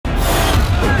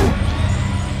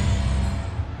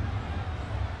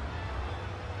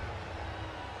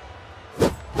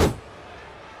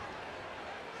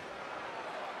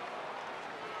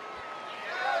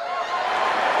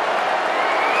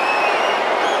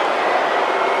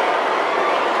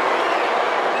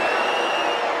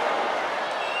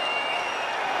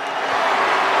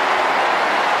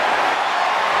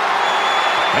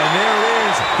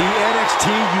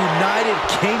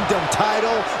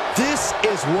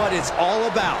knows what it's all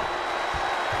about.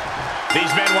 These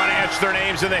men want to etch their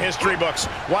names in the history books,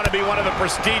 want to be one of the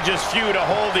prestigious few to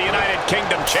hold the United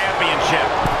Kingdom Championship.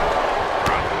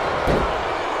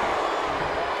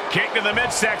 Kick to the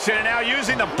midsection, and now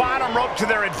using the bottom rope to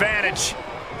their advantage.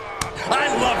 I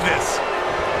love this.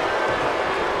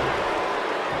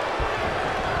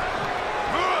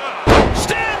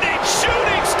 Standing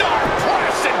shooting star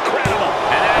press, incredible.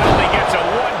 And that only gets a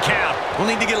 1 count. We'll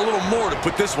need to get a little more to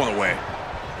put this one away.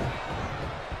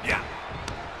 Yeah.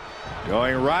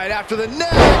 Going right after the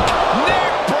neck.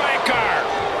 Neck breaker.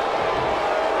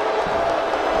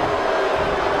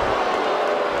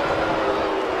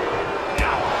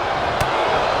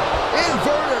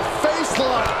 Inverted face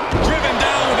lock. Driven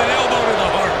down with an elbow to the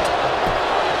heart.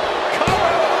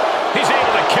 Cover. He's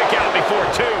able to kick out before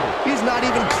 2. He's not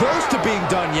even close to being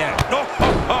done yet.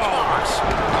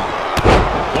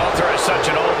 Walter has such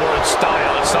an old-world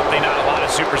style. It's something not a lot of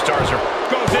superstars are.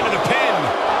 Goes into the pin.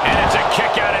 And it's a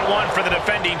kick out at 1 for the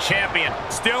defending champion.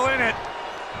 Still in it.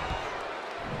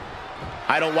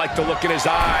 I don't like the look in his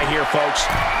eye here, folks.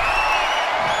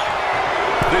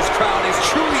 This crowd is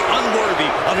truly unworthy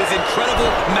of his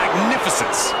incredible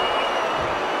magnificence.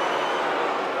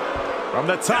 From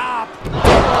the top.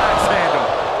 Axe handle.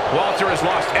 Walter has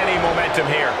lost any momentum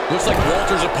here. Looks like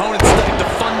Walter's opponent studied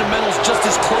the fundamentals just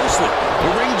as closely.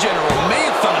 The ring general may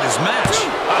have found his match.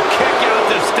 A kick out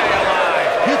to stay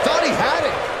alive. He thought he had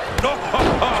it.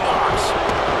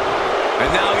 And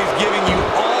now he's giving you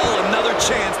all another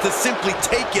chance to simply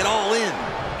take it all in.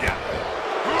 Yeah.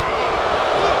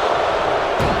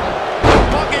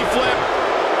 Buggy flip.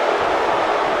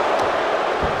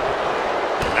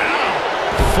 Ow.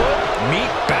 Foot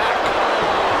meet back.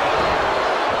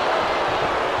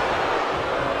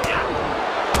 Yeah.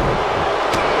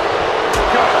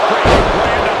 Good, great.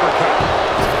 Grand uppercut.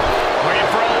 Looking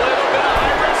for a little bit of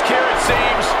high risk here, it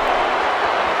seems.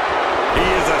 He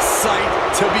is a sight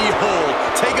to behold.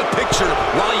 Take a picture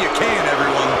while you can,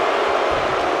 everyone.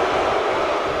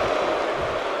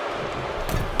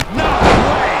 No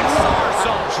way!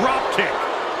 Somersault drop kick.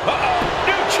 Uh-oh,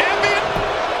 new champion.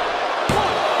 1,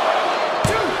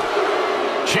 2.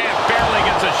 Champ barely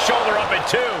gets a shoulder up at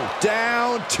 2.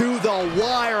 Down to the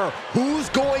wire. Who's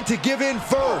going to give in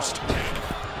first?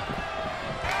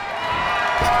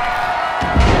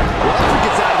 Walter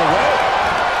gets out of the way.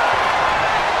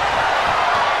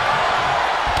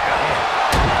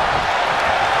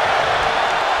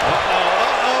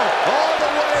 All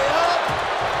the way up.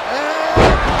 And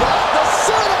got the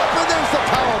setup, and there's the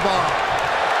powerbomb.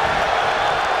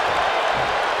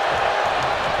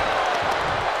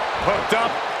 Hooked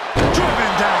up.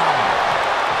 Driven down.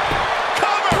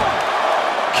 Cover.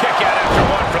 Kick out after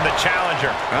 1 from the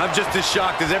challenger. I'm just as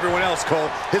shocked as everyone else, Cole,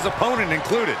 his opponent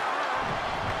included.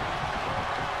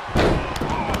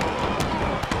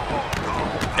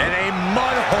 And a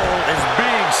mud hole is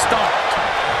being stomped.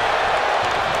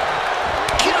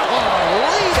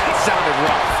 Golly, that sounded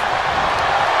rough.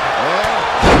 And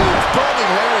huge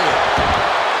burning lariat.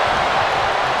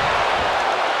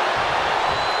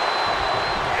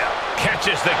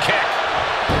 Catches the kick.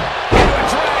 Into a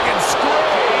dragon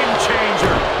scream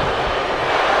changer.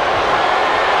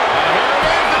 And here it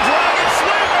is, the dragon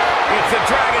sleeper. It's the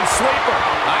dragon sleeper.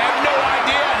 I have no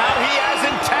idea how he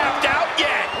hasn't tapped out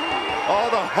yet. All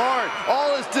the heart,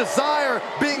 all his desire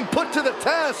being put to the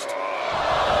test.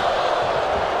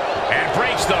 And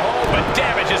breaks the hold, but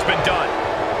damage has been done.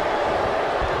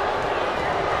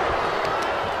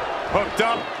 Hooked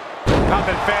up.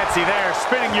 Nothing fancy there.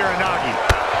 Spinning Uranagi.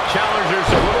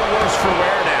 Challenger's a little worse for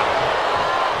wear now.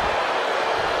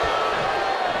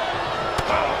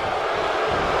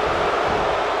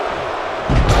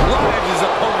 Drives his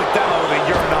opponent down with a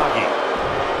Uranagi.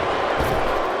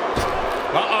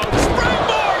 Uh-oh.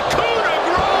 Springboard coup de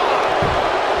grace.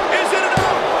 Is it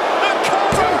enough? The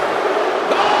cover.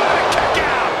 Oh, a kick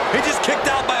out. He just kicked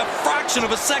out by a fraction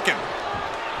of a second.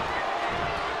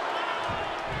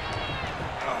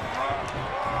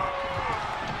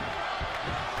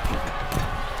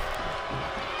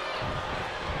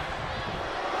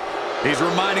 He's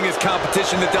reminding his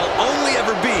competition that they'll only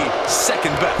ever be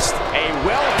second best. A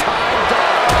well-timed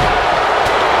dodge.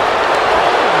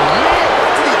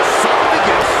 To the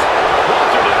esophagus.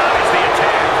 Walter denies the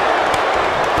attack.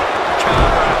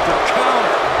 Counter after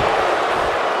counter.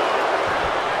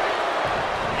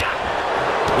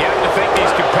 You have to think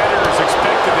these competitors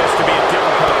expected this to be a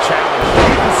difficult challenge.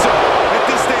 Even so, at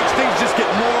this stage, things just get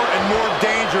more and more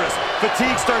dangerous.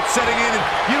 Fatigue starts setting in, and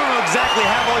you don't exactly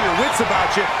have all your wits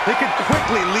about you. They could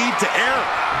quickly lead to error.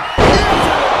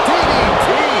 DDT.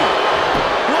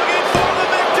 Looking for the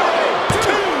victory.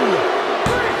 2,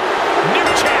 3. New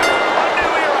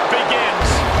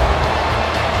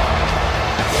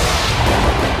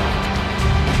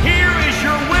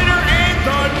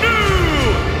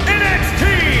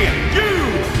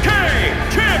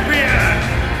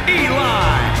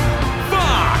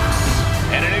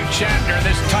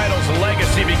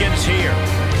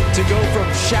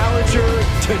challenger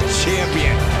to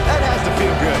champion.